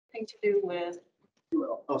anything to do with,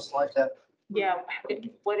 Oh, slide that. yeah,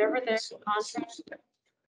 whatever the contract.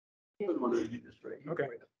 Okay,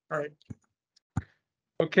 all right.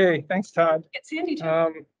 Okay, thanks, Todd. It's Sandy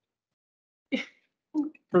too.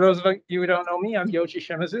 For those of you who don't know me, I'm Yoji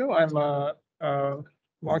Shimizu. I'm a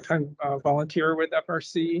longtime volunteer with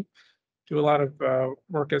FRC. Do a lot of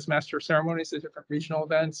work as master of ceremonies at different regional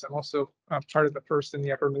events. I'm also part of the FIRST in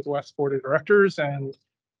the Upper Midwest Board of Directors, and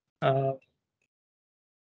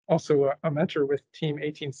also a mentor with Team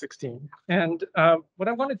 1816. And what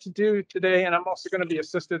I wanted to do today, and I'm also going to be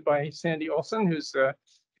assisted by Sandy Olson, who's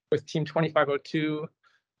with Team 2502. I'm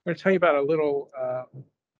going to tell you about a little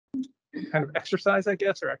kind of exercise, I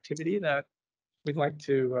guess, or activity that we'd like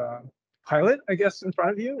to pilot, I guess, in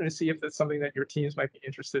front of you, and to see if that's something that your teams might be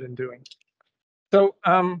interested in doing. So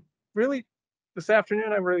really, this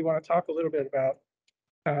afternoon, I really want to talk a little bit about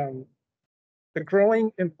the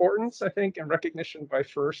growing importance, I think, and recognition by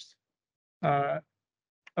FIRST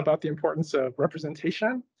about the importance of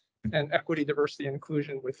representation and equity, diversity, and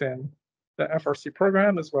inclusion within the FRC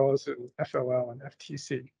program, as well as in FLL and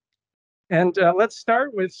FTC. And let's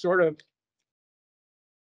start with sort of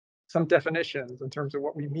some definitions in terms of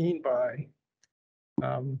what we mean by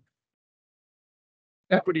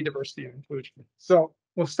equity, diversity, and inclusion. So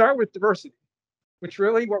we'll start with diversity, which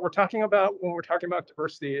really what we're talking about when we're talking about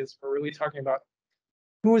diversity is we're really talking about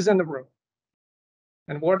who is in the room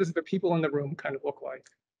and what does the people in the room kind of look like.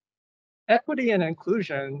 Equity and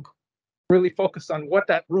inclusion really focus on what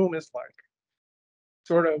that room is like,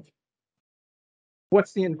 sort of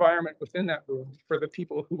what's the environment within that room for the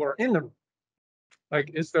people who are in the room.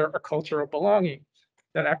 Like, is there a culture of belonging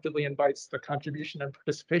that actively invites the contribution and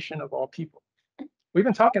participation of all people? We've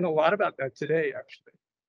been talking a lot about that today, actually,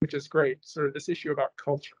 which is great. Sort of this issue about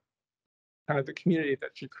culture, kind of the community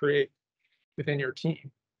that you create within your team.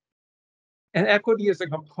 And equity is a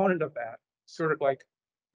component of that, sort of like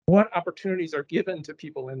what opportunities are given to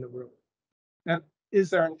people in the room. And is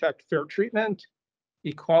there, in fact, fair treatment,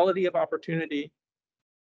 equality of opportunity,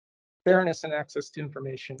 fairness and access to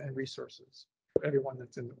information and resources for everyone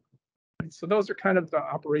that's in the room? And so those are kind of the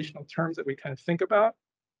operational terms that we kind of think about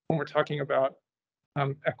when we're talking about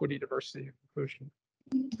equity, diversity, and inclusion.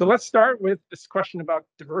 So let's start with this question about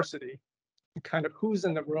diversity and kind of who's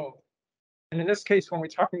in the room. And in this case, when we're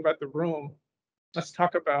talking about the room, let's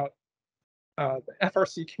talk about the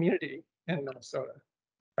FRC community in Minnesota,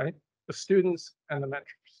 right? The students and the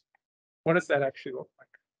mentors. What does that actually look like?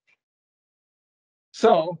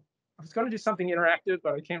 So I was going to do something interactive,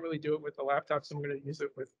 but I can't really do it with the laptop, so I'm going to use it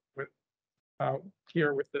with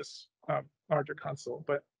here with this larger console.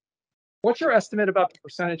 But what's your estimate about the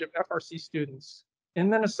percentage of FRC students in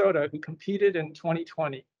Minnesota who competed in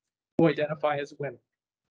 2020 who identify as women?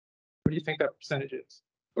 What do you think that percentage is?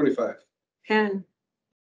 25. 10.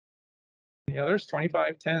 Any others?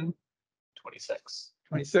 25, 10, 26.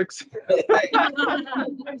 26?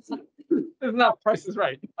 It's not, Price is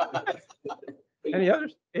Right. Any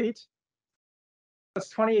others? 8?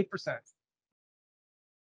 That's 28%.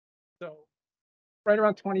 So right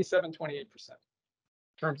around 27, 28%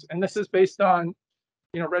 terms. And this is based on,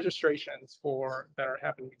 registrations that are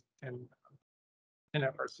happening in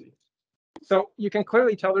FRC. So you can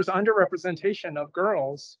clearly tell there's underrepresentation of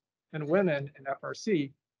girls and women in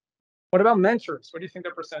FRC. What about mentors? What do you think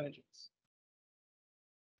the percentage is?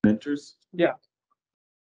 Mentors? Yeah.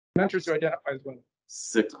 Mentors who identify as women.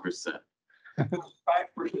 6%.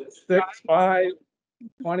 5%. 6, 5,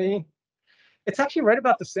 20. It's actually right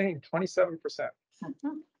about the same, 27%.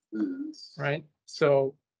 Right?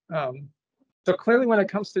 So so clearly when it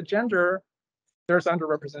comes to gender, there's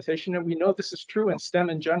underrepresentation, and we know this is true in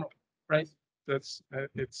STEM in general, right? That's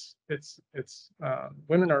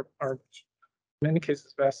women are in many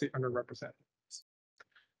cases vastly underrepresented.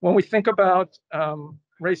 When we think about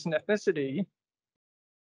race and ethnicity,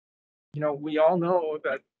 we all know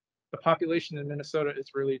that the population in Minnesota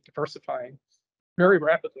is really diversifying very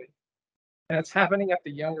rapidly, and it's happening at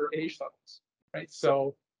the younger age levels, right?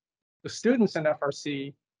 So the students in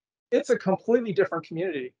FRC, it's a completely different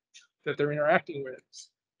community that they're interacting with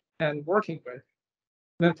and working with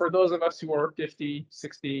than for those of us who are 50,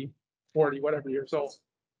 60, 40, whatever years old,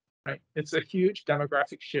 right? It's a huge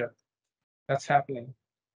demographic shift that's happening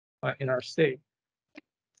in our state.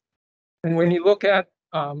 And when you look at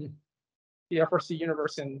the FRC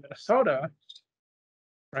universe in Minnesota,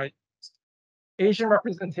 right, Asian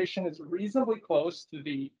representation is reasonably close to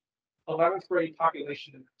the 11th grade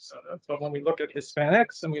population in Minnesota. But when we look at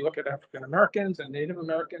Hispanics and we look at African Americans and Native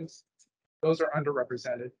Americans, those are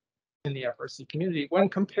underrepresented in the FRC community when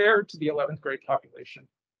compared to the 11th grade population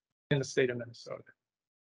in the state of Minnesota.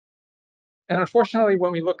 And unfortunately,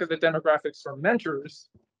 when we look at the demographics for mentors,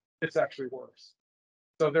 it's actually worse.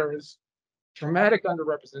 So there is dramatic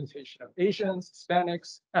underrepresentation of Asians,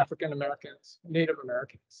 Hispanics, African Americans, Native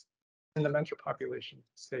Americans in the mentor population of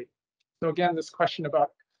the state. So again, this question about,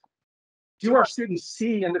 do our students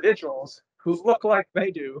see individuals who look like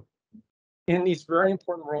they do in these very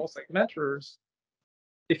important roles like mentors?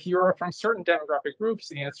 If you're from certain demographic groups,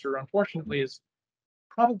 the answer, unfortunately, is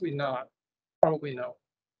probably not, probably no.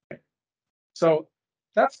 So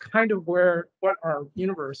that's kind of what our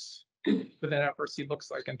universe within FRC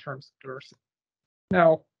looks like in terms of diversity.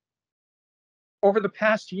 Now, over the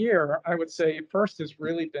past year, I would say FIRST has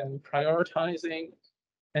really been prioritizing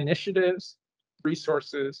initiatives,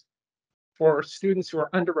 resources for students who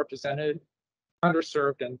are underrepresented,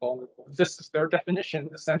 underserved, and vulnerable. This is their definition,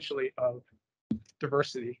 essentially, of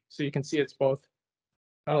diversity. So you can see it's both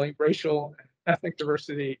not only racial, ethnic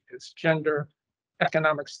diversity, it's gender,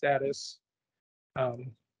 economic status,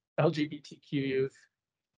 LGBTQ youth,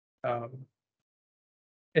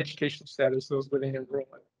 education status, those living in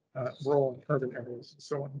rural and urban areas, and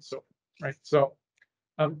so on and so forth, right? So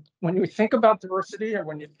when you think about diversity, or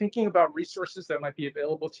when you're thinking about resources that might be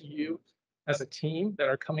available to you as a team that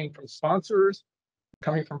are coming from sponsors,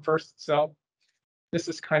 coming from FIRST itself, this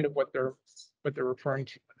is kind of what they're referring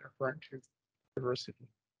to when they're referring to diversity.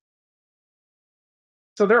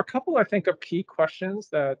 So there are a couple, I think, of key questions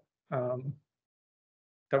that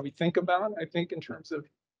we think about, I think, in terms of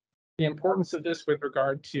the importance of this with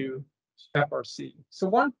regard to FRC. So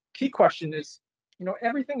one key question is,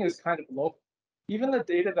 everything is kind of local. Even the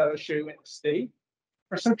data that I show you in the state,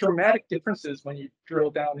 there are some dramatic differences when you drill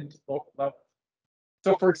down into local level.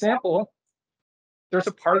 So for example, there's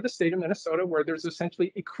a part of the state of Minnesota where there's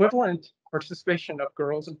essentially equivalent participation of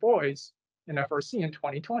girls and boys in FRC in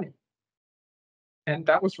 2020. And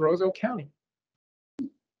that was Roseau County.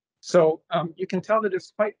 So you can tell that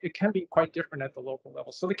it can be quite different at the local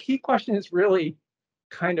level. So the key question is really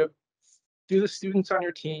kind of, do the students on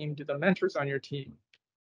your team, do the mentors on your team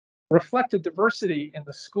reflect the diversity in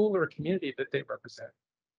the school or community that they represent?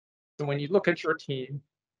 So when you look at your team,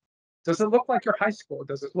 does it look like your high school?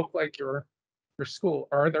 Does it look like your school?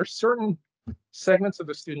 Or are there certain segments of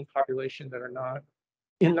the student population that are not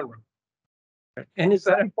in the room? And is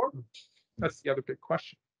that important? That's the other big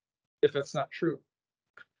question, if that's not true.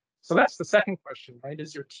 So that's the second question, right? Can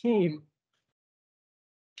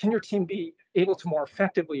your team be able to more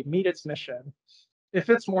effectively meet its mission if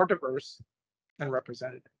it's more diverse and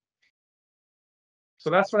representative? So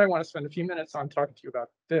that's what I want to spend a few minutes on talking to you about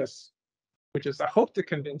this, which is I hope to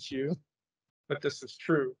convince you that this is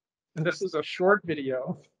true. And this is a short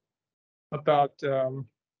video about a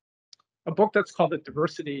book that's called The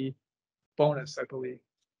Diversity Bonus, I believe,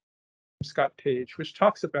 from Scott Page, which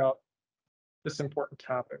talks about this important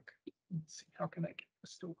topic. Let's see, how can I get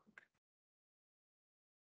this to work?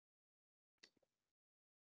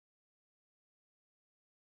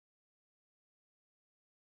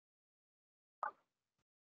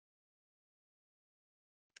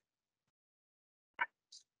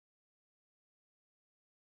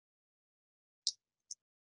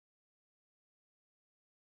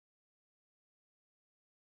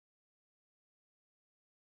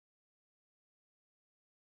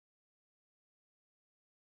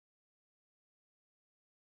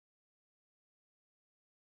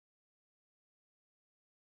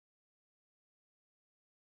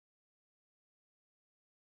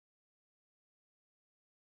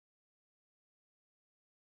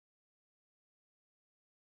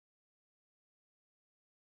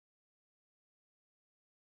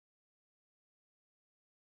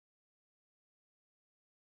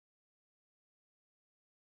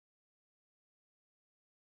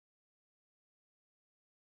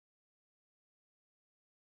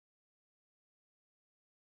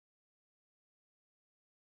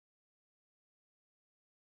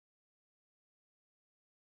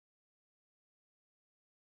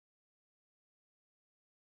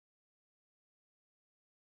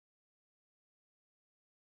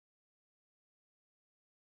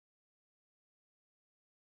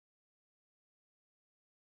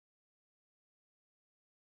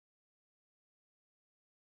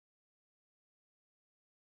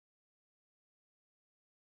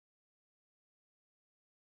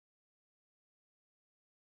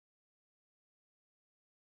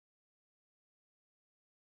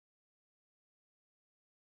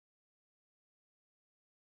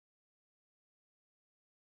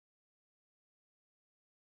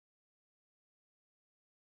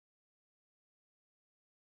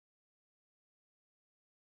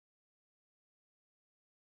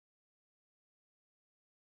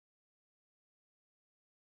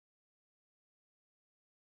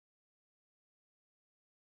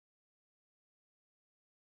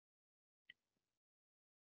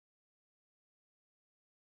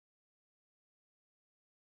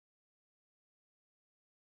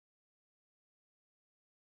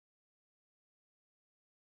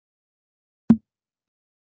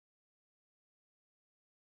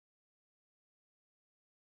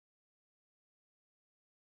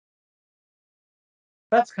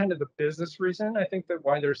 that's kind of the business reason, I think, that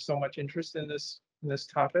why there's so much interest in this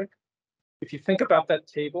topic. If you think about that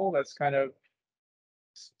table that's kind of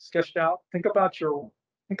sketched out, think about your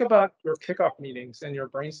kickoff meetings and your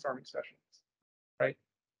brainstorming sessions, right?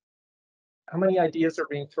 How many ideas are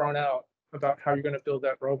being thrown out about how you're going to build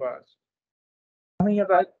that robot? How many of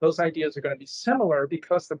those ideas are going to be similar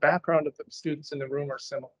because the background of the students in the room are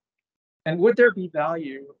similar? And would there be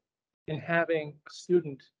value in having a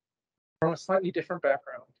student from a slightly different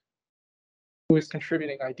background who is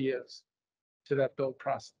contributing ideas to that build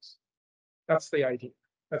process? That's the idea.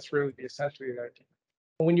 That's really essentially the idea.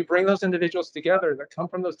 But when you bring those individuals together that come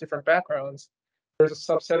from those different backgrounds, there's a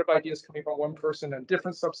subset of ideas coming from one person and a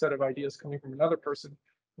different subset of ideas coming from another person.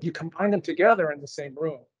 You combine them together in the same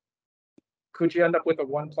room. Could you end up with a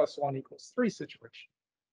 1 + 1 = 3 situation,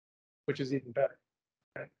 which is even better?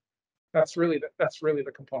 Right? That's really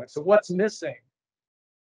the component. So what's missing?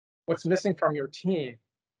 What's missing from your team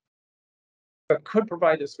that could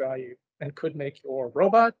provide this value and could make your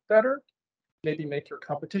robot better, maybe make your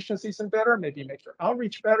competition season better, maybe make your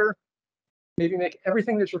outreach better, maybe make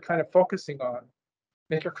everything that you're kind of focusing on,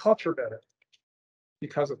 make your culture better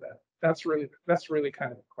because of that. That's really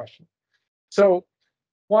kind of the question. So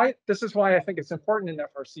this is why I think it's important in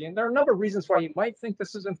FRC. And there are a number of reasons why you might think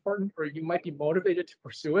this is important or you might be motivated to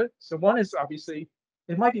pursue it. So one is obviously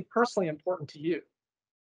it might be personally important to you,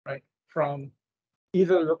 right? From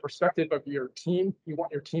either the perspective of your team, you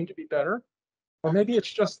want your team to be better, or maybe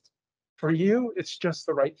it's just for you, it's just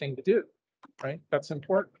the right thing to do, right? That's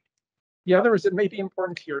important. The other is it may be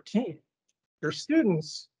important to your team. Your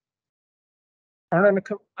students are in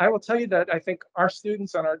I will tell you that I think our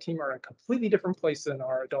students on our team are in a completely different place than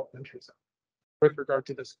our adult entry zone with regard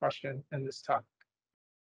to this question and this topic.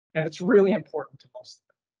 And it's really important to most of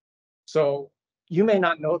them. So you may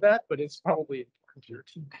not know that, but it's probably important to your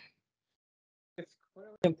team. It's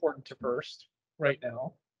clearly important to FIRST right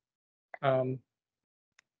now.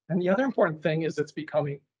 And the other important thing is it's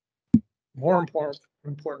becoming more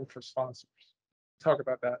important for sponsors. We'll talk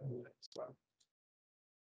about that in a minute as well.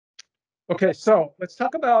 Okay, so let's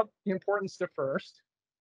talk about the importance to FIRST,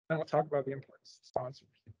 and we'll talk about the importance to sponsors.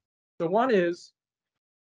 So one is,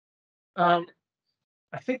 I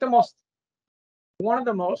think one of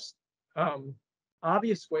the most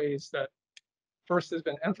obvious ways that FIRST has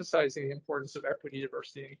been emphasizing the importance of equity,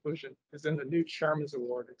 diversity, and inclusion is in the new Chairman's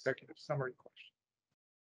Award Executive Summary question.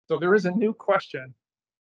 So there is a new question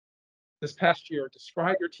this past year.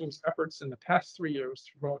 Describe your team's efforts in the past 3 years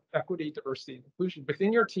to promote equity, diversity, and inclusion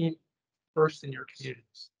within your team, FIRST in your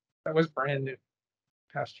communities. That was brand new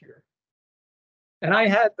past year. And I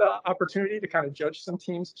had the opportunity to kind of judge some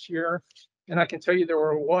teams this year. And I can tell you there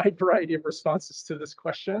were a wide variety of responses to this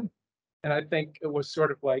question. And I think it was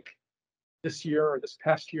sort of like this year or this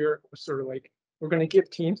past year, it was sort of like, we're going to give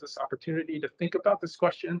teams this opportunity to think about this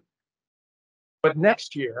question. But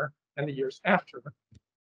next year and the years after,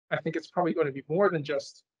 I think it's probably going to be more than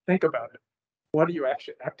just think about it. What are you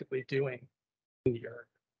actually actively doing in the area?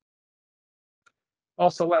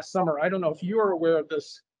 Also, last summer, I don't know if you are aware of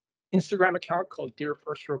this Instagram account called Dear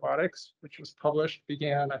FIRST Robotics, which was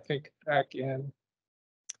began, I think, back in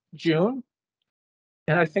June.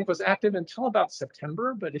 And I think was active until about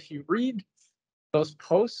September. But if you read those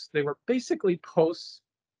posts, they were basically posts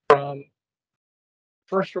from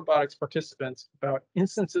FIRST Robotics participants about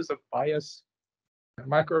instances of bias, and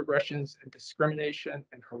microaggressions, and discrimination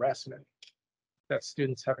and harassment that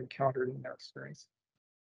students have encountered in their experience.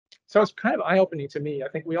 So it's kind of eye-opening to me. I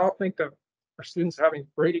think we all think that our students are having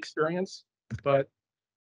great experience, but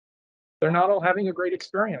they're not all having a great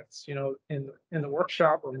experience. You know, in the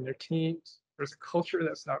workshop or in their teams, there's a culture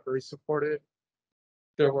that's not very supportive.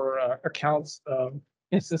 There were accounts of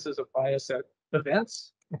instances of bias at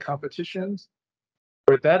events and competitions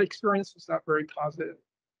where that experience was not very positive.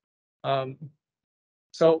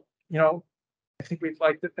 So, you know, I think we'd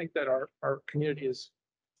like to think that our community is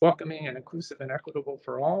welcoming and inclusive and equitable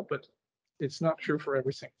for all, but it's not true for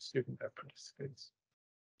every single student that participates.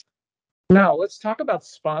 Now, let's talk about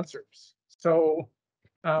sponsors. So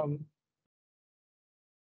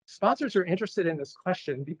sponsors are interested in this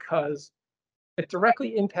question because it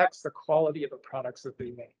directly impacts the quality of the products that they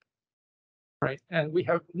make, right? And we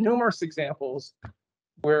have numerous examples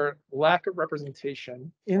where lack of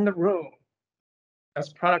representation in the room as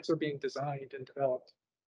products are being designed and developed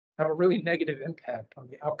have a really negative impact on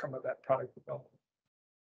the outcome of that product development.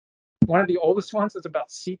 One of the oldest ones is about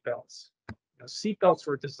seatbelts. Seatbelts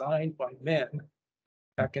were designed by men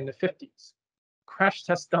back in the 50s. Crash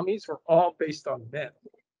test dummies were all based on men.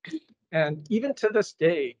 And even to this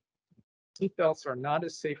day, seatbelts are not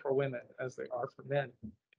as safe for women as they are for men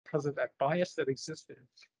because of that bias that existed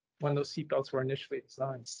when those seatbelts were initially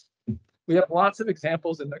designed. We have lots of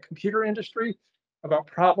examples in the computer industry about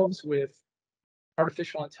problems with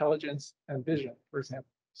artificial intelligence and vision, for example.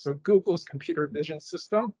 So Google's computer vision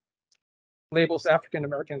system labels African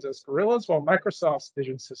Americans as gorillas, while Microsoft's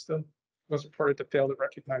vision system was reported to fail to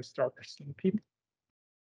recognize darker skinned people.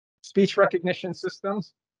 Speech recognition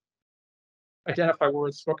systems identify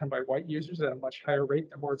words spoken by white users at a much higher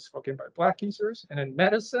rate than words spoken by Black users. And in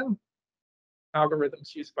medicine,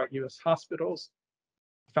 algorithms used by US hospitals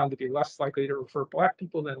found to be less likely to refer Black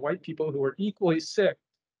people than white people who are equally sick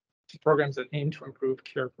to programs that aim to improve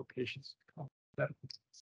care for patients.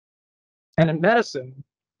 And in medicine,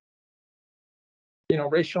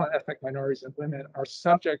 racial and ethnic minorities and women are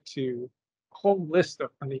subject to a whole list of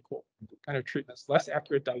unequal kind of treatments, less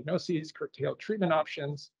accurate diagnoses, curtailed treatment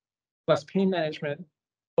options, less pain management,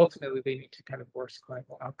 ultimately leading to kind of worse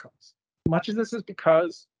clinical outcomes. Much of this is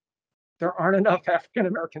because there aren't enough African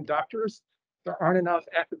American doctors, there aren't enough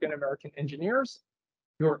African American engineers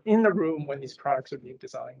who are in the room when these products are being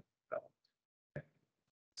designed and developed.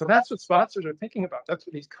 So that's what sponsors are thinking about. That's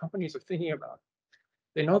what these companies are thinking about.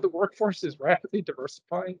 They know the workforce is rapidly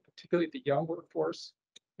diversifying, particularly the young workforce.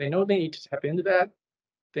 They know they need to tap into that.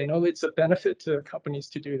 They know it's a benefit to companies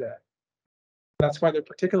to do that. That's why they're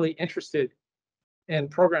particularly interested in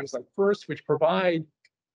programs like FIRST, which provide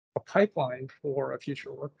a pipeline for a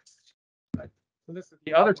future workforce. Right? So this is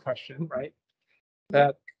the other question, right?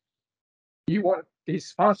 That these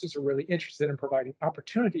sponsors are really interested in providing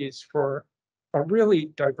opportunities for a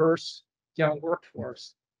really diverse young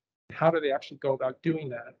workforce. How do they actually go about doing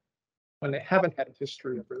that when they haven't had a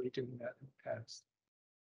history of really doing that in the past?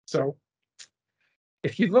 So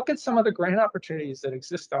if you look at some of the grant opportunities that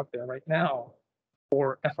exist out there right now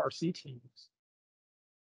for FRC teams,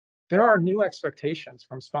 there are new expectations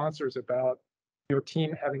from sponsors about your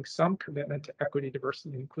team having some commitment to equity,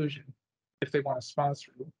 diversity, and inclusion if they want to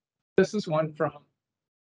sponsor you. This is one from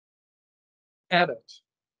Abbott.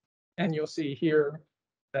 And you'll see here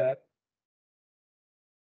that,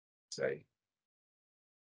 say,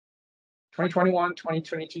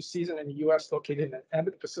 2021-2022 season in the US located in an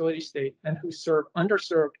Abbott facility state and who serve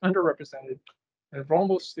underserved, underrepresented, and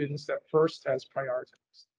vulnerable students that FIRST has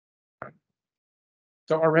prioritized.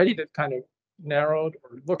 So already they've kind of narrowed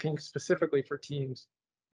or looking specifically for teams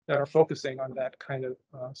that are focusing on that kind of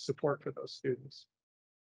support for those students.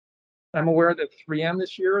 I'm aware that 3M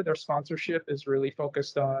this year, their sponsorship is really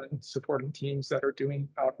focused on supporting teams that are doing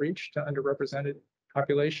outreach to underrepresented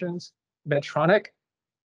populations. Medtronic,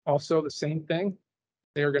 also the same thing.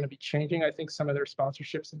 They are going to be changing, I think, some of their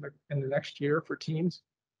sponsorships in the next year for teams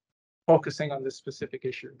focusing on this specific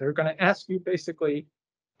issue. They're going to ask you basically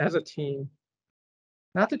as a team,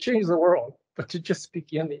 not to change the world, but to just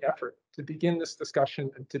begin the effort, to begin this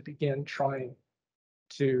discussion and to begin trying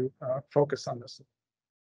to focus on this.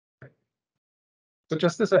 Right. So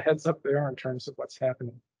just as a heads up there in terms of what's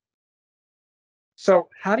happening. So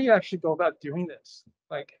how do you actually go about doing this?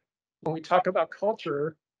 Like when we talk about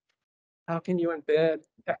culture, how can you embed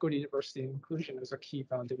equity, diversity, and inclusion as a key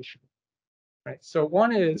foundation? Right. So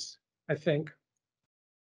one is, I think,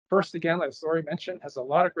 FIRST, again, as Lori mentioned, has a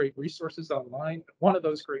lot of great resources online. One of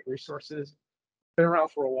those great resources, been around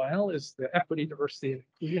for a while, is the equity, diversity, and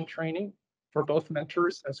inclusion training for both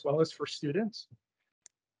mentors as well as for students.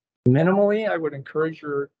 Minimally, I would encourage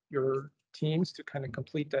your teams to kind of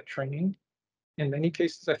complete that training. In many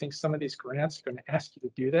cases, I think some of these grants are going to ask you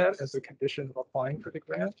to do that as a condition of applying for the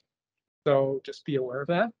grant. So just be aware of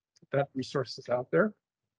that. That resource is out there.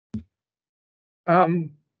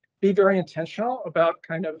 Be very intentional about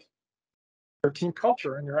kind of your team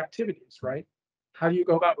culture and your activities, right? How do you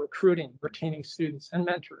go about recruiting, retaining students and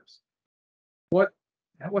mentors?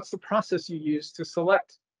 What's the process you use to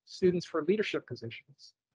select students for leadership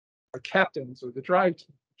positions, or captains, or the drive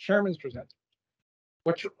team, chairman's presenter?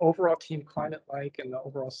 What's your overall team climate like and the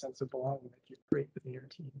overall sense of belonging that you create within your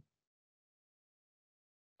team?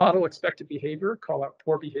 Model expected behavior, call out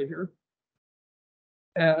poor behavior,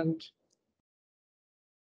 and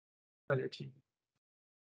on your team.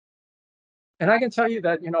 And I can tell you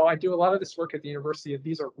that, I do a lot of this work at the university, and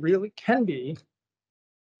these are can be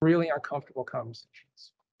really uncomfortable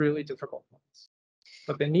conversations, really difficult ones,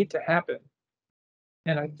 but they need to happen.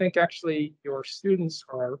 And I think actually your students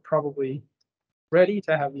are probably ready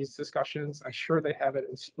to have these discussions. I'm sure they have it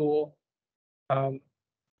in school. And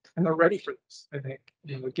they're ready for this, I think.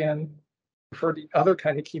 Again, for the other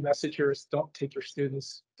kind of key message here is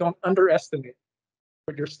don't underestimate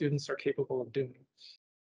what your students are capable of doing.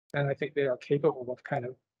 And I think they are capable of kind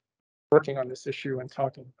of working on this issue and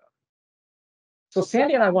talking about it. So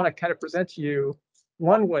Sandy and I want to kind of present to you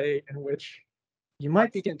one way in which you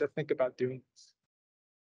might begin to think about doing this.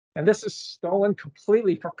 And this is stolen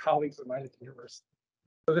completely from colleagues of mine at the university.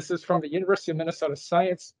 So this is from the University of Minnesota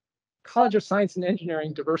College of Science and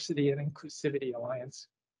Engineering Diversity and Inclusivity Alliance.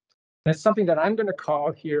 And it's something that I'm going to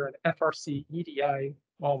call here an FRC ED&I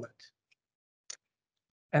moment.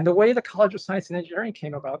 And the way the College of Science and Engineering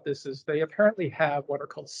came about this is they apparently have what are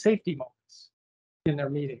called safety moments in their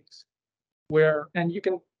meetings, where, and you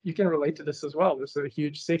can relate to this as well. There's a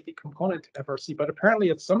huge safety component to FRC, but apparently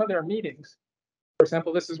at some of their meetings, for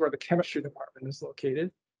example, this is where the chemistry department is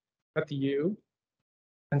located at the U.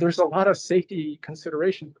 And there's a lot of safety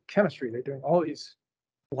considerations for chemistry. They're doing all these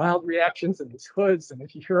wild reactions in these hoods. And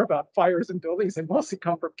if you hear about fires in buildings, they mostly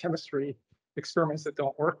come from chemistry experiments that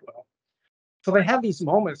don't work well. So they have these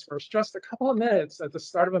moments where it's just a couple of minutes at the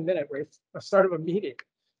start of a minute, where it's the start of a meeting,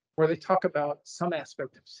 where they talk about some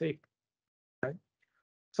aspect of safety. Right?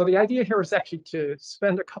 So the idea here is actually to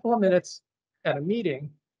spend a couple of minutes at a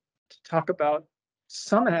meeting to talk about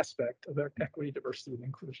some aspect of equity, diversity, and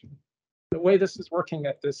inclusion. The way this is working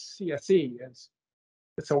at this CSE is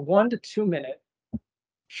it's a 1 to 2 minute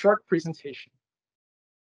short presentation,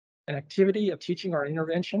 an activity of teaching or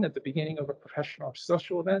intervention at the beginning of a professional or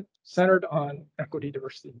social event centered on equity,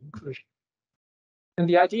 diversity, and inclusion. And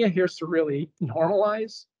the idea here is to really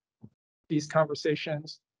normalize these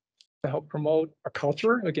conversations to help promote a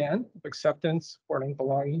culture, again, of acceptance, supporting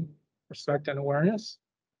belonging, respect, and awareness,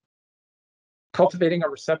 cultivating a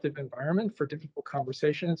receptive environment for difficult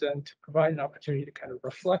conversations, and to provide an opportunity to kind of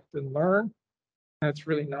reflect and learn. And it's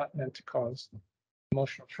really not meant to cause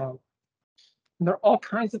emotional trauma. And there are all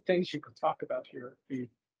kinds of things you can talk about here. Be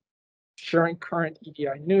sharing current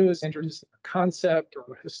ED&I news, introducing a concept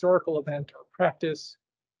or a historical event or practice,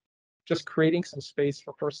 just creating some space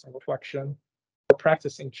for personal reflection, or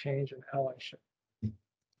practicing change and allyship.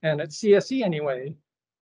 And at CSE anyway,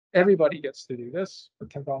 everybody gets to do this or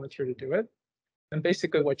can volunteer to do it. And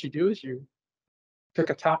basically what you do is you pick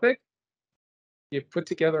a topic, you put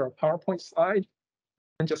together a PowerPoint slide,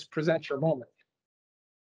 and just present your moment.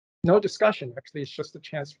 No discussion, actually, it's just a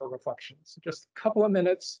chance for reflection. So just a couple of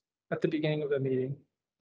minutes at the beginning of the meeting.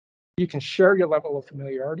 You can share your level of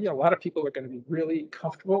familiarity. A lot of people are going to be really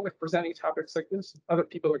comfortable with presenting topics like this. Other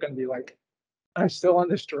people are going to be like, I'm still on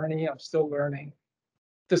this journey, I'm still learning.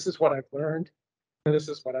 This is what I've learned, and this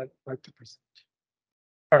is what I'd like to present.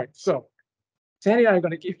 All right, so Sandy and I are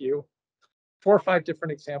going to give you 4 or 5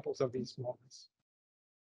 different examples of these moments.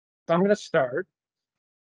 So I'm going to start.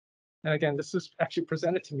 And again, this is actually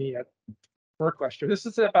presented to me at work last year. This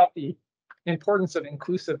is about the importance of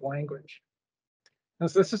inclusive language. And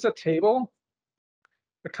so this is a table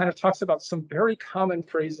that kind of talks about some very common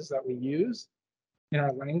phrases that we use in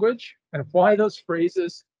our language and why those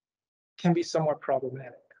phrases can be somewhat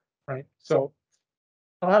problematic, right? So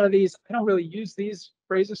a lot of these, I don't really use these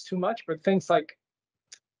phrases too much, but things like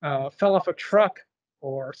fell off a truck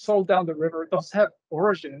or sold down the river, those have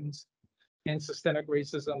origins in systemic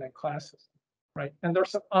racism and classism, right? And there's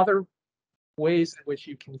some other ways in which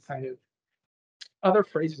you can kind of, other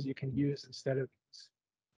phrases you can use instead of these.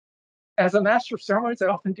 As a master of ceremonies, I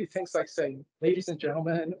often do things like saying, ladies and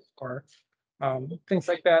gentlemen, or things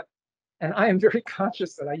like that. And I am very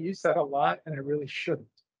conscious that I use that a lot and I really shouldn't,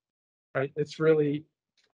 right? It's really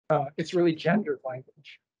gendered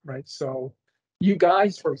language, right? So you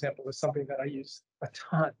guys, for example, is something that I use a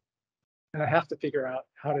ton, and I have to figure out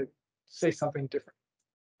how to say something different,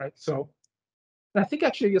 right? So, and I think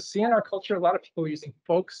actually you'll see in our culture, a lot of people are using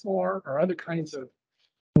folks more or other kinds of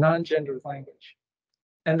non-gendered language.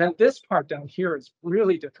 And then this part down here is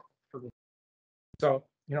really difficult for me. So,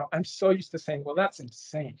 you know, I'm so used to saying, well, that's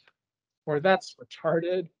insane, or that's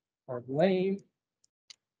retarded, or lame.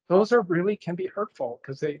 Those are really can be hurtful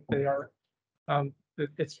because they are,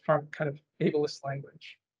 it's from kind of ableist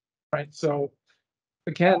language, right? So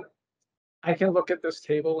again, I can look at this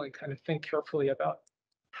table and kind of think carefully about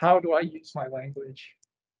how do I use my language,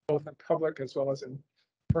 both in public as well as in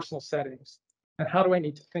personal settings, and how do I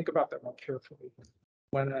need to think about that more carefully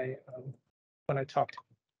when I talk to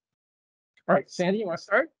you. All right, Sandy, you want to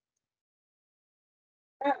start?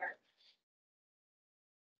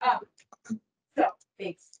 So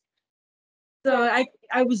thanks. So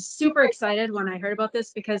I was super excited when I heard about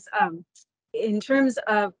this because in terms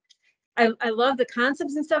of I love the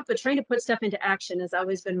concepts and stuff, but trying to put stuff into action has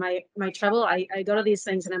always been my trouble. I go to these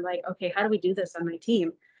things and I'm like, okay, how do we do this on my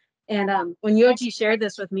team? And when Yoji shared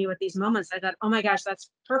this with me with these moments, I thought, oh my gosh,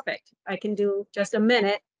 that's perfect. I can do just a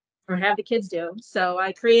minute or have the kids do. So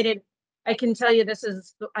I can tell you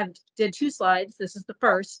I did 2 slides. This is the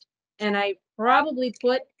first, and I probably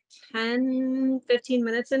put 10, 15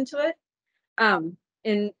 minutes into it.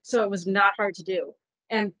 And so it was not hard to do.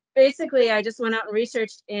 And basically, I just went out and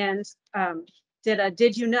researched and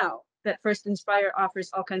did you know that First Inspire offers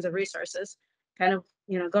all kinds of resources, kind of,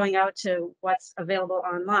 going out to what's available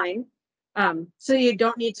online. So you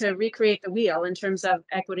don't need to recreate the wheel in terms of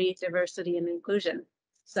equity, diversity, and inclusion.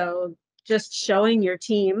 So just showing your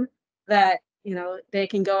team that, they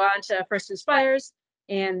can go on to First Inspires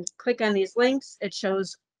and click on these links. It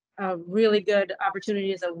shows really good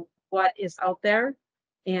opportunities of what is out there.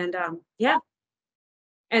 And yeah,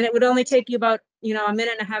 and it would only take you about, a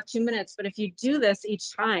minute and a half, 2 minutes. But if you do this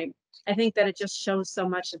each time, I think that it just shows so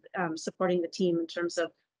much of supporting the team in terms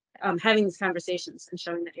of having these conversations and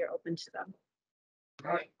showing that you're open to them.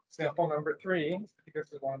 All right, sample number 3. I think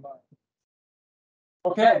this is one of mine.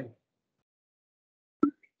 Okay.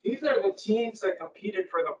 These are the teams that competed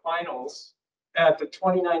for the finals at the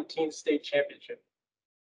 2019 state championship.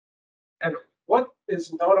 And what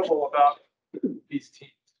is notable about these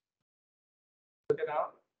teams? Look it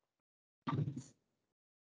out.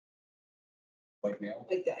 Like now.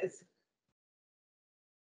 Like guys.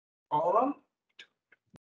 All of them?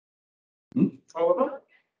 Hmm? All of them?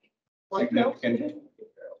 White males? Significant.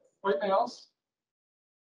 White males?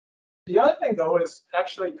 The other thing, though, is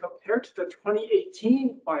actually compared to the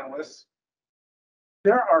 2018 finalists,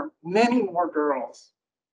 there are many more girls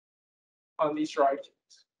on these drive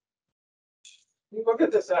teams. You look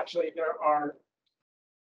at this, actually, there are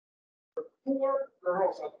 4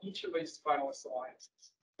 girls on each of these finalist alliances.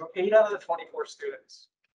 So 8 out of the 24 students.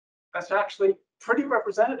 That's actually pretty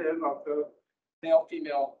representative of the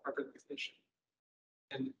male-female representation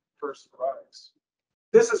in FIRST Robotics.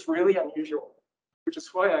 This is really unusual, which is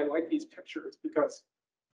why I like these pictures, because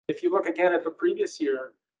if you look again at the previous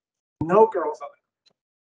year, no girls on it,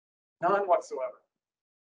 none whatsoever.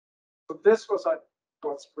 So this was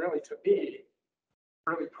what's really, to me,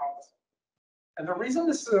 really promising. And the reason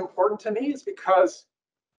this is important to me is because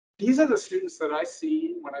these are the students that I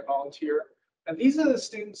see when I volunteer, and these are the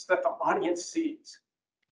students that the audience sees.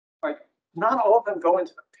 Like, not all of them go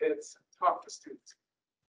into the pits and talk to students.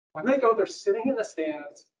 When they go, they're sitting in the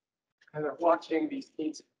stands and they're watching these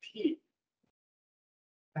teams compete.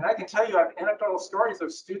 And I can tell you, I have anecdotal stories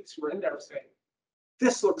of students who are in there saying,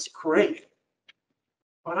 this looks great,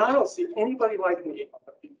 but I don't see anybody like me on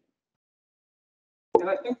the field. And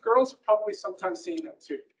I think girls are probably sometimes seeing that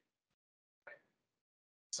too.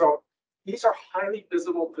 So these are highly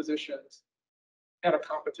visible positions at a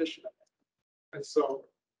competition. And so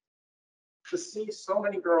to see so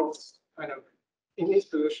many girls kind of in these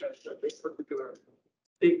positions at this particular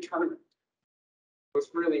big tournament was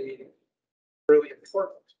really meaningful, really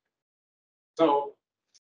important. So,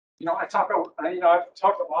 I've talked a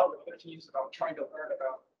lot with other teams about trying to learn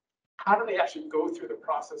about how do they actually go through the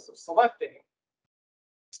process of selecting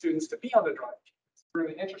students to be on the drive team. It's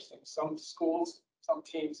really interesting. Some schools, some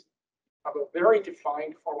teams have a very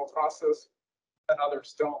defined formal process and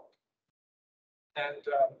others don't.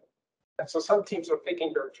 And so some teams are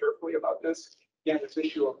thinking very carefully about this. Again, this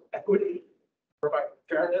issue of equity, provide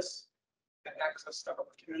fairness and access to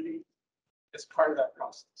opportunity is part of that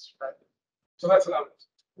process, right? So that's another.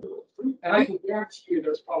 And I can guarantee you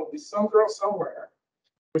there's probably some girl somewhere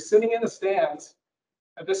who's sitting in the stands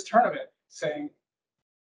at this tournament saying,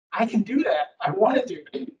 I can do that. I want to do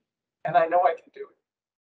it. And I know I can do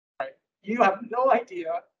it. Right? You have no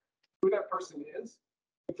idea who that person is,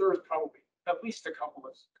 but there was probably at least a couple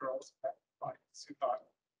of girls in that audience who thought,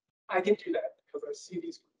 I can do that because I see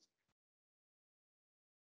these.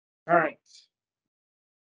 All right.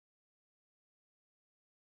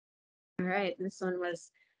 All right, this one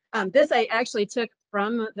was, this I actually took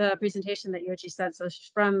from the presentation that Yoji said, so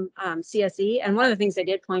it's from CSE. And one of the things I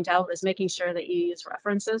did point out was making sure that you use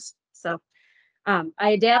references. So I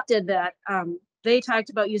adapted that. They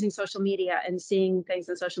talked about using social media and seeing things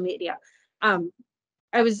in social media.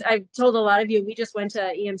 I've told a lot of you, we just went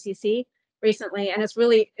to EMCC recently, and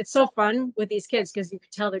it's so fun with these kids because you can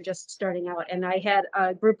tell they're just starting out. And I had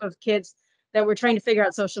a group of kids that were trying to figure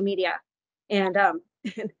out social media. And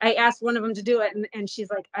I asked one of them to do it, and she's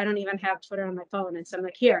like, I don't even have Twitter on my phone. And so I'm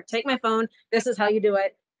like, here, take my phone. This is how you do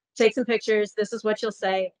it. Take some pictures. This is what you'll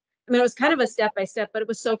say. I mean, it was kind of a step by step, but it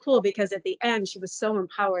was so cool because at the end, she was so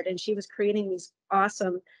empowered and she was creating these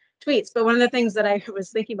awesome tweets. But one of the things that I was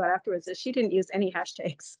thinking about afterwards is she didn't use any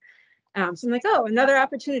hashtags. So I'm like, oh, another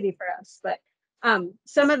opportunity for us. But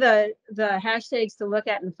some of the hashtags to look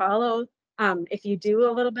at and follow, if you do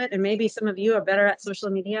a little bit, and maybe some of you are better at social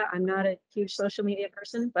media. I'm not a huge social media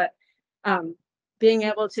person, but being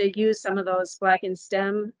able to use some of those Black in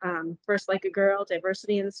STEM, First Like a Girl,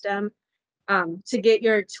 diversity in STEM, to get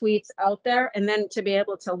your tweets out there, and then to be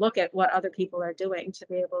able to look at what other people are doing, to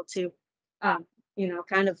be able to,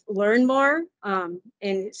 kind of learn more, and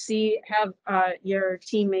have your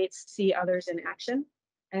teammates see others in action.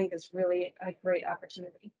 I think is really a great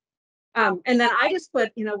opportunity. And then I just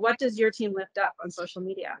put, what does your team lift up on social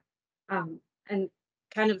media? And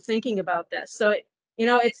kind of thinking about this. So,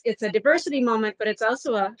 it's a diversity moment, but it's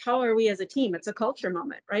also how are we as a team? It's a culture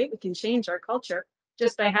moment, right? We can change our culture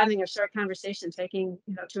just by having a short conversation, taking,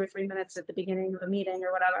 2 or 3 minutes at the beginning of a meeting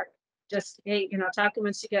or whatever. Just, hey, talk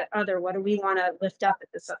amongst each other. What do we want to lift up at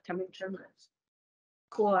this upcoming term?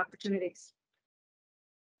 Cool opportunities.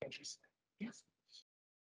 Interesting. Yes.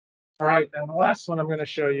 All right, and the last one I'm going to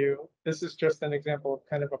show you, this is just an example of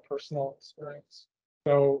kind of a personal experience.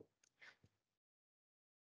 So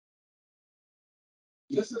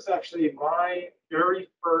this is actually my very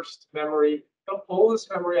first memory, the oldest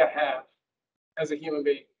memory I have as a human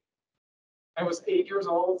being. I was 8 years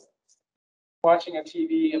old, watching a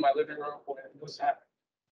TV in my living room when this happened.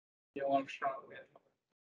 Neil Armstrong.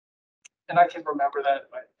 And I can remember that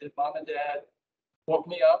my mom and dad woke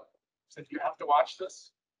me up, said, "You have to watch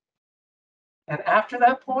this." And after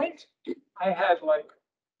that point, I had like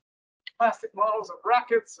plastic models of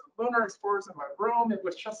rockets and lunar explorers in my room. It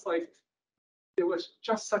was just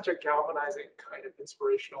such a galvanizing kind of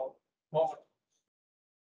inspirational moment.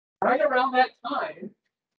 Right around that time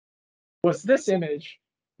was this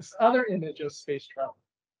other image of space travel.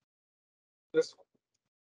 This one.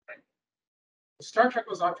 Star Trek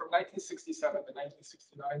was on from 1967 to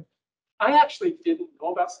 1969. I actually didn't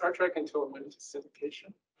know about Star Trek until it went into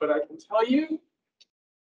syndication, but I can tell you,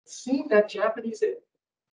 seeing that Japanese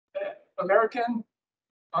American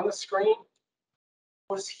on the screen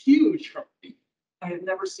was huge for me. I had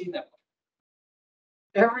never seen that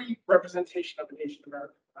before. Every representation of an Asian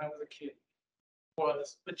American when I was a kid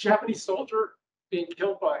was a Japanese soldier being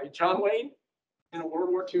killed by John Wayne in a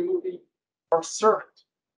World War II movie, or a servant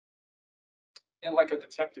in like a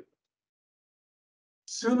detective.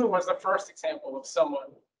 Sulu was the first example of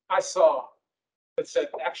someone I saw that said,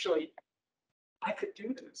 actually, I could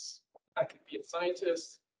do this. I could be a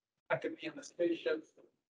scientist. I could be in the spaceship.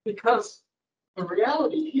 Because the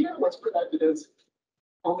reality here was presented as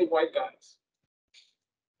only white guys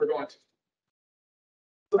were going to.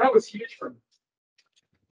 So that was huge for me.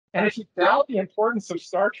 And if you doubt the importance of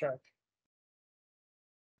Star Trek,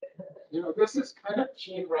 this is kind of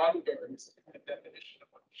Gene Roddenberry's definition of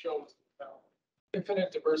what the show was about.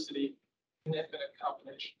 Infinite diversity and infinite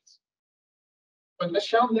combinations. When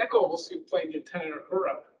Michelle Nichols, who played Lieutenant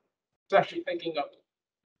Uhura, was actually thinking of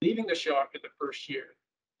leaving the show after the first year,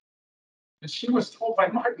 and she was told by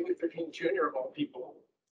Martin Luther King Jr. of all people,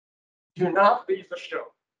 do not leave the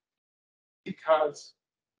show, because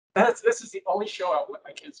this is the only show I'll let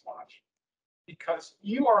my kids watch, because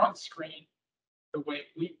you are on screen the way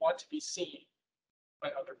we want to be seen by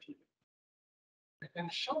other people. And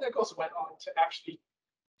Michelle Nichols went on to actually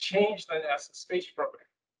change the NASA space program.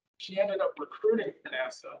 She ended up recruiting for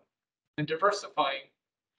NASA and diversifying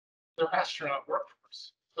their astronaut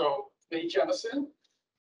workforce. So Mae Jemison,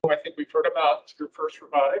 who I think we've heard about through FIRST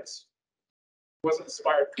Robotics, was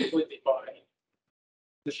inspired completely by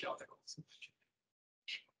Michelle Nichols.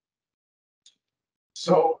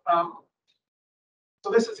 So,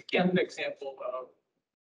 this is again an example of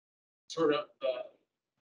sort of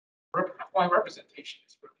why representation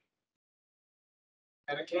is really.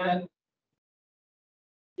 And again,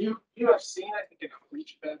 you have seen, I think, in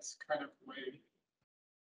outreach events, kind of way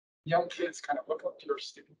young kids kind of look up to their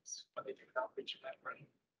students when they do an outreach event, right?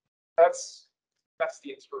 That's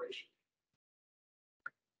the inspiration.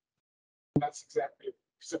 That's exactly what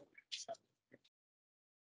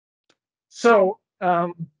so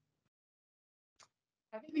I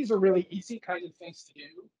think these are really easy kind of things to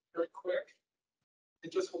do, very quick.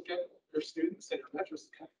 It just will get your students and your mentors to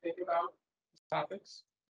kind of think about these topics.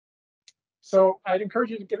 So I'd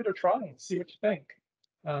encourage you to give it a try and see what you think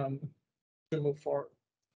to move forward.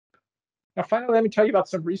 Now, finally, let me tell you about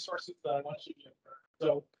some resources that I want you to get.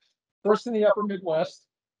 So first, in the upper Midwest,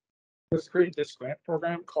 let's create this grant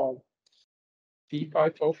program called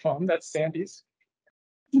D5O Fund. That's Sandy's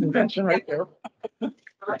invention right there.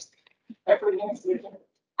 First, equity inclusion.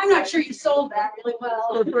 I'm not sure you sold that really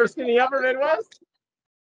well. First in the upper Midwest.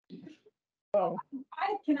 Oh.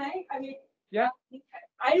 Yeah.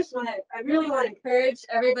 I really want to encourage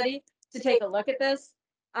everybody to take a look at this.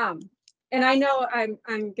 And I know I'm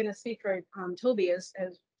going to speak for Toby as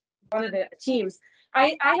one of the teams.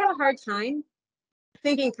 I have a hard time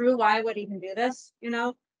thinking through why I would even do this,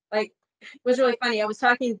 like it was really funny. I was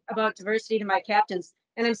talking about diversity to my captains,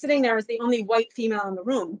 and I'm sitting there as the only white female in the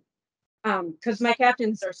room. Because my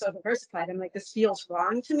captains are so diversified. I'm like, this feels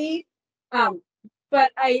wrong to me.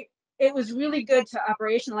 But it was really good to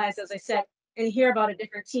operationalize, as I said, and hear about a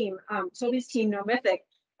different team. Toby's team, No Mythic,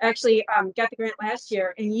 actually got the grant last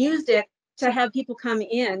year and used it to have people come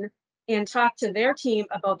in and talk to their team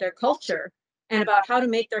about their culture and about how to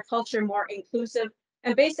make their culture more inclusive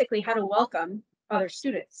and basically how to welcome other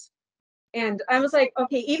students. And I was like,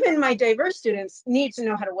 okay, even my diverse students need to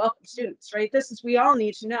know how to welcome students, right? We all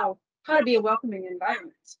need to know how to be a welcoming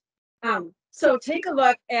environment. So take a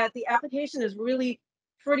look at the application is really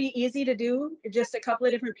pretty easy to do, just a couple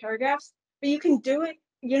of different paragraphs, but you can do it,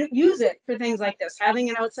 use it for things like this, having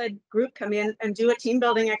an outside group come in and do a team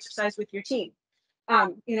building exercise with your team.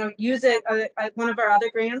 Use it, one of our other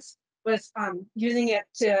grants was using it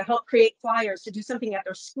to help create flyers to do something at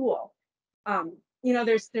their school.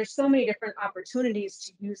 There's so many different opportunities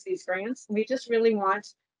to use these grants. We just really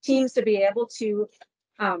want teams to be able to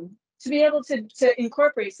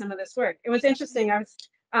incorporate some of this work. It was interesting. I was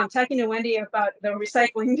talking to Wendy about the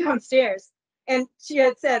recycling downstairs, and she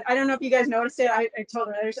had said, I don't know if you guys noticed it. I told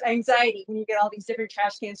her there's anxiety when you get all these different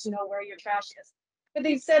trash cans to know where your trash is. But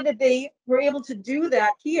they said that they were able to do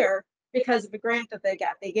that here because of a grant that they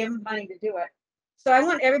got. They gave them money to do it. So I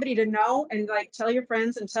want everybody to know and like tell your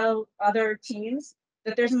friends and tell other teams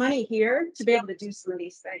that there's money here to be able to do some of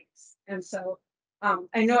these things. And so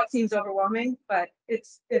I know it seems overwhelming, but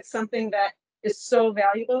it's something that is so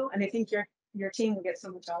valuable, and I think your team will get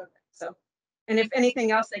so much out of it. So, and if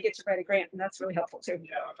anything else, they get to write a grant, and that's really helpful too.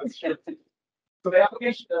 Yeah, that's true. So the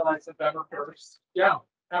application deadline's November 1st. Yeah,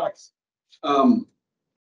 Alex.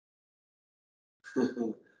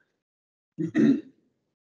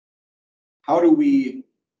 How do we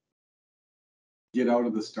get out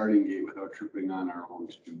of the starting gate without tripping on our own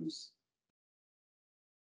shoes?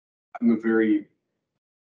 I'm a very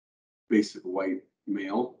basic white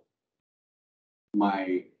male.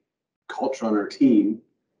 My culture on our team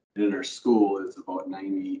and in our school is about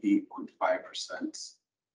 98.5%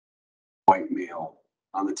 white male.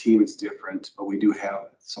 On the team, it's different, but we do have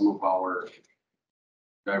some of our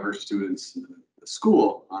diverse students in the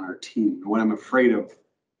school on our team. And what I'm afraid of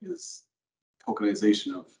is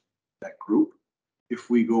tokenization of that group. If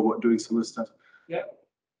we go about doing some of this stuff. Yeah.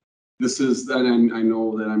 This is, and I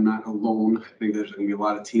know that I'm not alone. I think there's gonna be a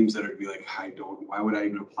lot of teams that are gonna be like, why would I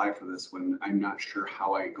even apply for this when I'm not sure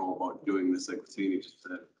how I go about doing this? Like Sandy just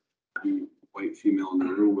said, I'm a white female in the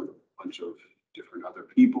room with a bunch of different other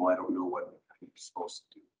people. I don't know what I'm supposed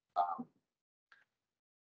to do.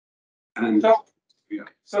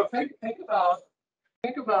 So think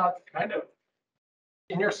about kind of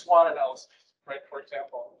in your SWOT analysis, right? For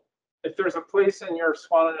example, if there's a place in your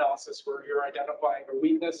SWOT analysis where you're identifying a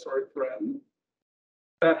weakness or a threat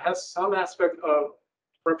that has some aspect of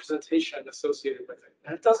representation associated with it,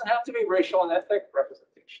 and it doesn't have to be racial and ethnic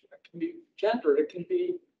representation. It can be gender. It can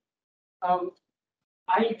be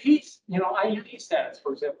IEPs, IEP status,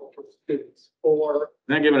 for example, for students, or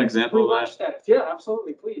Can I give an example of rewatch that? status. Yeah,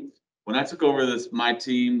 absolutely, please. When I took over my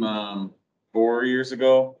team 4 years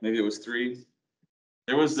ago, maybe it was 3,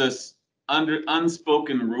 there was this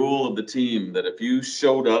unspoken rule of the team that if you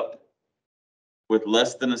showed up with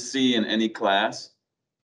less than a C in any class,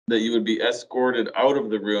 that you would be escorted out of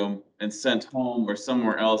the room and sent home or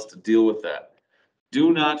somewhere else to deal with that.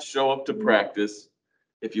 Do not show up to practice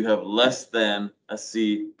if you have less than a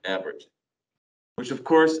C average, which of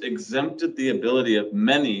course exempted the ability of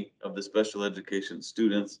many of the special education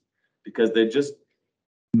students because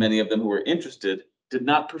many of them who were interested did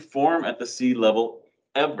not perform at the C level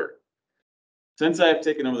ever. Since I have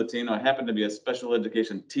taken over the team, I happen to be a special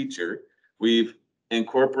education teacher. We've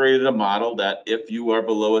incorporated a model that if you are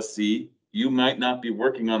below a C, you might not be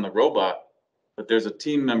working on the robot, but there's a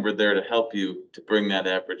team member there to help you to bring that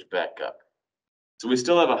average back up. So we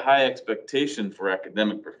still have a high expectation for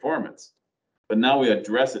academic performance, but now we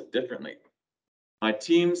address it differently. My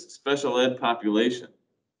team's special ed population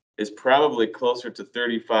is probably closer to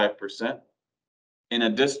 35% in a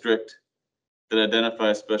district that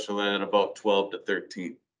identifies special ed at about 12 to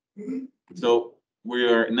 13. So we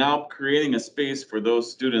are now creating a space for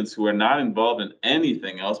those students who are not involved in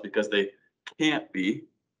anything else because they can't be,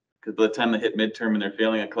 because by the time they hit midterm and they're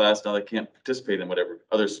failing a class, now they can't participate in whatever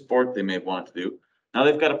other sport they may want to do. Now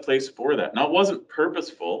they've got a place for that. Now it wasn't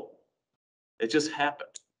purposeful, it just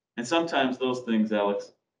happened. And sometimes those things,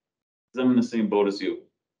 Alex, I'm in the same boat as you.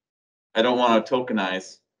 I don't want to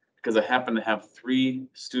tokenize because I happen to have 3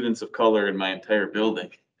 students of color in my entire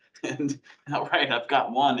building. And all right, I've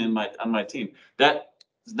got one on my team. That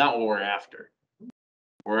is not what we're after.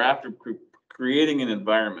 We're after creating an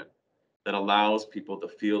environment that allows people to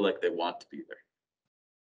feel like they want to be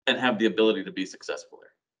there. and have the ability to be successful there.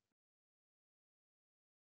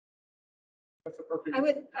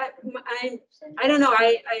 I don't know,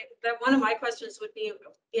 that one of my questions would be,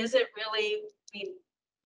 is it really, I mean,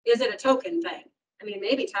 is it a token thing? I mean,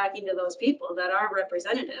 maybe talking to those people that are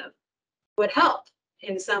representative would help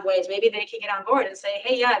in some ways. Maybe they could get on board and say,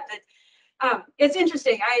 hey, yeah, it's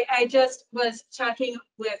interesting. I just was talking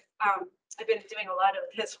with, I've been doing a lot of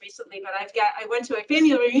this recently, but I went to a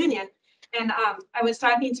family reunion and I was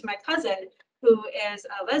talking to my cousin who is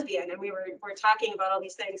a lesbian, and we're talking about all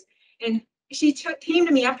these things. And she came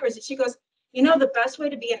to me afterwards and she goes, you know, the best way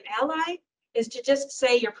to be an ally is to just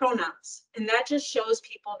say your pronouns. And that just shows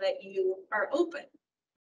people that you are open.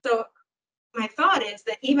 So my thought is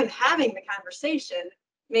that even having the conversation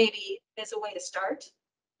maybe is a way to start,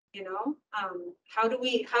 you know, how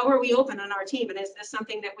are we open on our team? And is this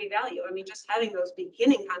something that we value? I mean, just having those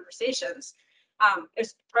beginning conversations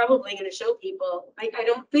is probably going to show people, I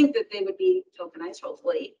don't think that they would be tokenized,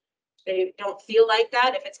 hopefully. They don't feel like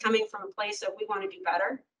that if it's coming from a place of we want to do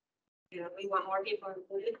better. You know, we want more people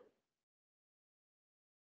included.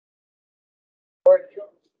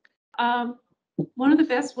 One of the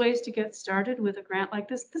best ways to get started with a grant like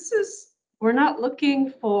this is, we're not looking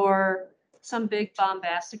for some big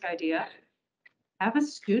bombastic idea. Have a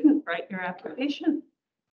student write your application.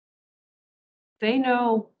 They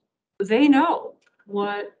know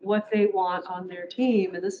what they want on their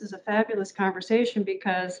team. And this is a fabulous conversation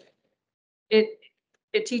because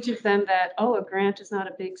it teaches them that, oh, a grant is not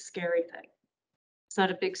a big scary thing. It's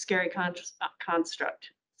not a big scary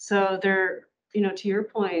construct. So they're, you know, to your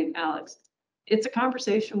point, Alex, it's a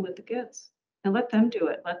conversation with the kids and let them do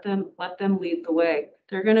it. Let them lead the way.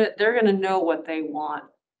 They're gonna know what they want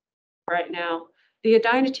right now. The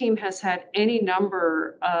ED&I team has had any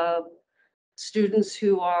number of students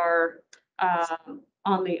who are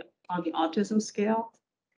on the autism scale,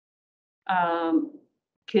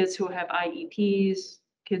 kids who have IEPs,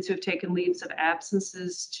 kids who have taken leaves of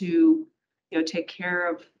absences to, you know, take care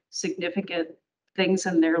of significant things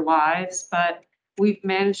in their lives. But we've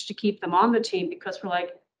managed to keep them on the team because we're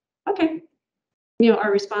like, okay, you know,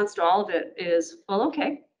 our response to all of it is, well,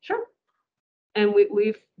 okay, sure. And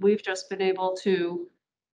we've just been able to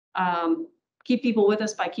keep people with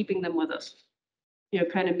us by keeping them with us, you know,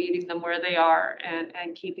 kind of meeting them where they are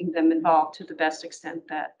and keeping them involved to the best extent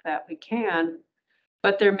that we can.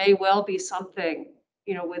 But there may well be something,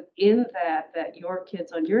 you know, within that your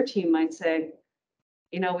kids on your team might say,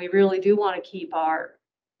 you know, we really do want to keep our,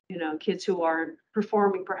 you know, kids who are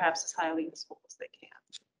performing perhaps as highly in school as they can.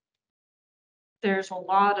 There's a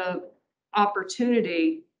lot of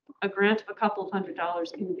opportunity. A grant of a couple of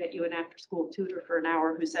 $100s can get you an after-school tutor for an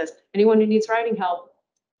hour who says, anyone who needs writing help,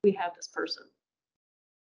 we have this person.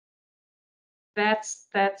 That's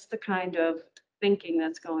the kind of thinking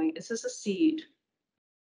that's going. This is a seed,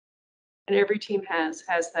 and every team has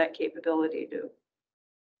that capability to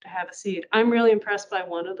have a seed. I'm really impressed by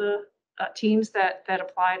one of the teams that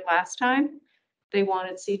applied last time. They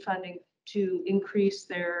wanted seed funding to increase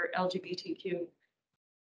their LGBTQIA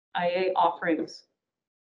offerings.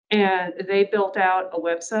 And they built out a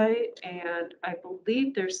website, and I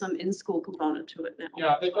believe there's some in-school component to it now.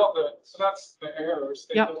 Yeah, they built so that's the errors.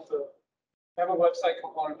 They have a website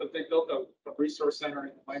component, but they built a resource center in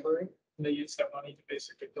the library, and they used that money to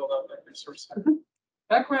basically build out that resource center.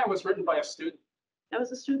 That grant was written by a student. That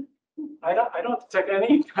was a student. I don't detect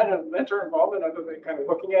any kind of mentor involvement other than kind of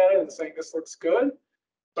looking at it and saying this looks good.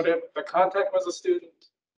 But if the content was a student,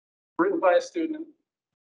 written by a student,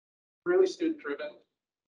 really student driven.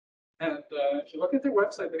 And if you look at their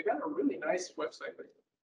website, they've got a really nice website.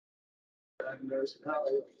 And there's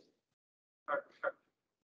apparently a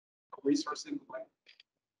resource in play.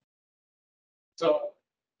 So,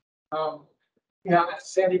 yeah,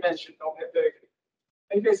 as Sandy mentioned,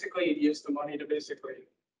 they basically use the money to basically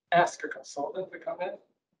ask a consultant to come in,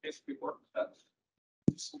 basically work with them,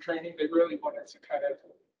 do some training. They really wanted to kind of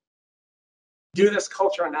do this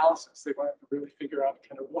culture analysis. They wanted to really figure out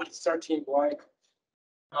kind of what is our team like,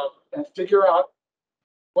 and figure out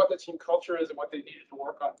what the team culture is and what they needed to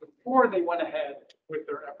work on before they went ahead with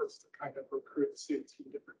their efforts to kind of recruit students from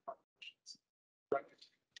different populations. Right.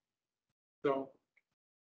 So,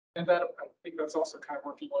 and that I think that's also kind of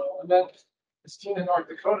working well. And then this team in North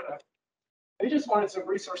Dakota, they just wanted some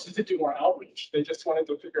resources to do more outreach. They just wanted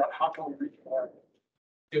to figure out how can we reach more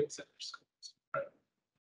students in their schools. Right.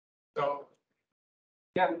 So,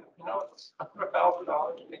 again, you know, it's $1,000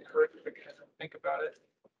 to encourage you to kind of think about it.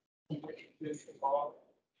 Involved,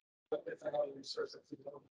 but there's another resources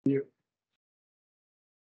you.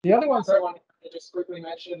 The other ones I want to just quickly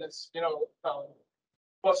mention is, you know,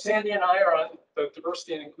 Well, Sandy and I are on the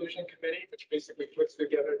Diversity and Inclusion Committee, which basically puts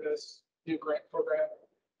together this new grant program.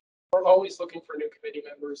 We're always looking for new committee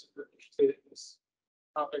members if you're interested in this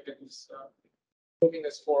topic and this, moving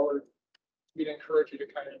this forward. We'd encourage you to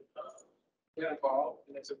kind of get involved,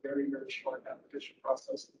 and it's a very, very short application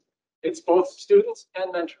process. It's both students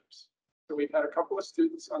and mentors. So we've had a couple of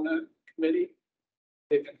students on the committee.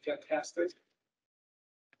 They've been fantastic.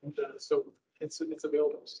 And so it's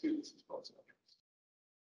available to students as well as mentors.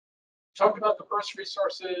 Talk about the FIRST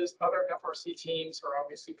resources. Other FRC teams are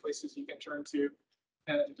obviously places you can turn to.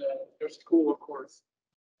 And their school, of course,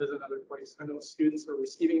 is another place. I know students are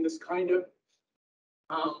receiving this kind of,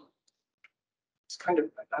 I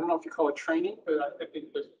don't know if you call it training, but I think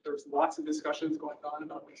there's lots of discussions going on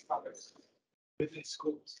about these topics within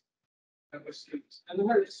schools and with students. And then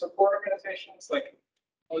there's support organizations like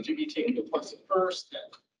LGBTQ plus at FIRST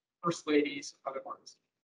and First Ladies, other ones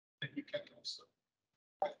that you can also.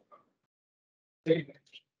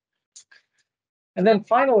 And then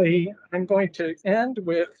finally, I'm going to end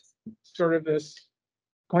with sort of this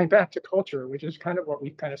going back to culture, which is kind of what we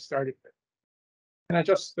kind of started with. And I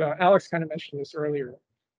just, Alex kind of mentioned this earlier.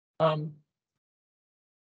 I've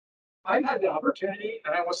had the opportunity,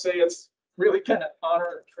 and I will say it's really kind of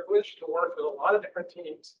honor and privilege to work with a lot of different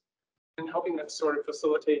teams and helping them sort of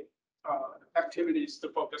facilitate activities to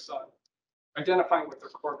focus on identifying what their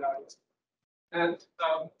core values. And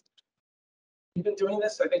we've been doing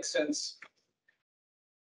this, I think, since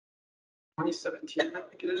 2017, I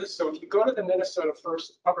think it is. So if you go to the Minnesota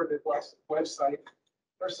First Upper Midwest website,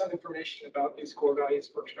 there's some information about these core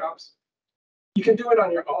values workshops. You can do it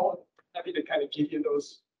on your own. Happy to kind of give you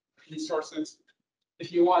those resources.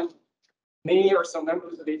 If you want me or some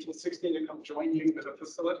members of 1860 to come join you with a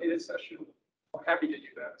facilitated session, I'm happy to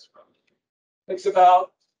do that as well. It's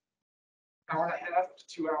about an hour and a half to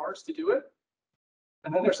 2 hours to do it.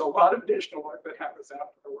 And then there's a lot of additional work that happens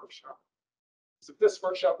after the workshop. So this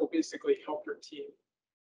workshop will basically help your team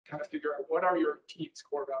kind of figure out what are your team's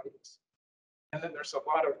core values. And then there's a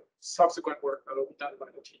lot of subsequent work that will be done by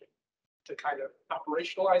the team to kind of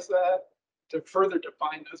operationalize that, to further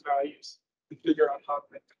define those values and figure out how to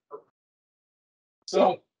make them work.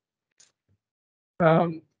 So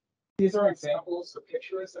these are examples of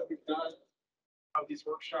pictures that we've done of these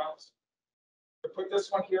workshops. I put this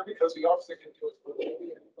one here because we also can do it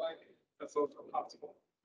virtually, and that's also possible.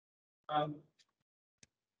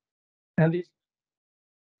 And these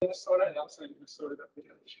Minnesota and outside Minnesota that we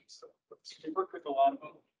have, so we work with a lot of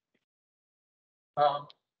them.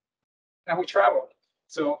 And we travel.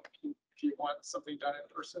 So if you want something done in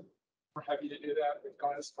person, we're happy to do that. We've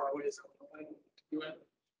gone as far away as Illinois to do it.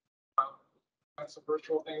 On some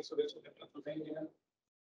virtual things with it in Pennsylvania.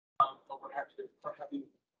 But we're happy.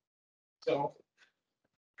 So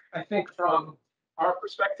I think from our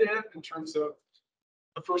perspective, in terms of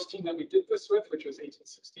the first team that we did this with, which was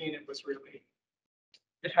 1816,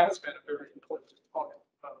 it has been a very important component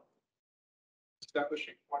of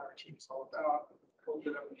establishing what our team is all about, the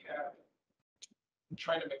culture that we have, and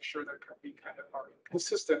trying to make sure that we kind of are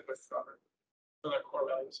consistent with our core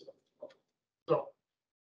values. So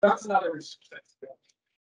that's another research that's good.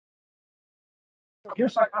 So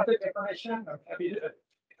here's my contact information. I'm happy to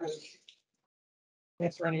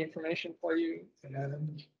answer any information for you,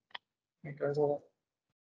 and you guys will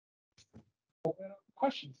open up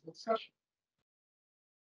questions, discussion.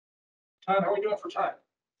 Tom, how are we doing for time?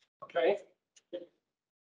 Okay.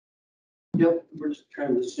 Yep, we're just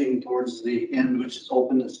transitioning towards the end, which is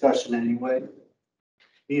open discussion anyway.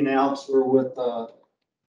 Me and Alex were with on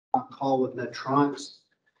call with Medtronics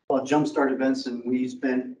about jumpstart events, and we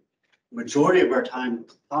spent majority of our time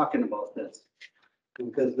talking about this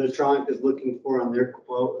because Medtronic is looking for on their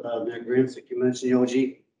quote, their grants that you mentioned,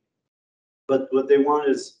 Yoji. But what they want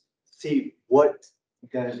is see what you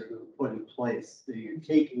guys are going to put in place. So you're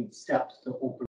taking steps to open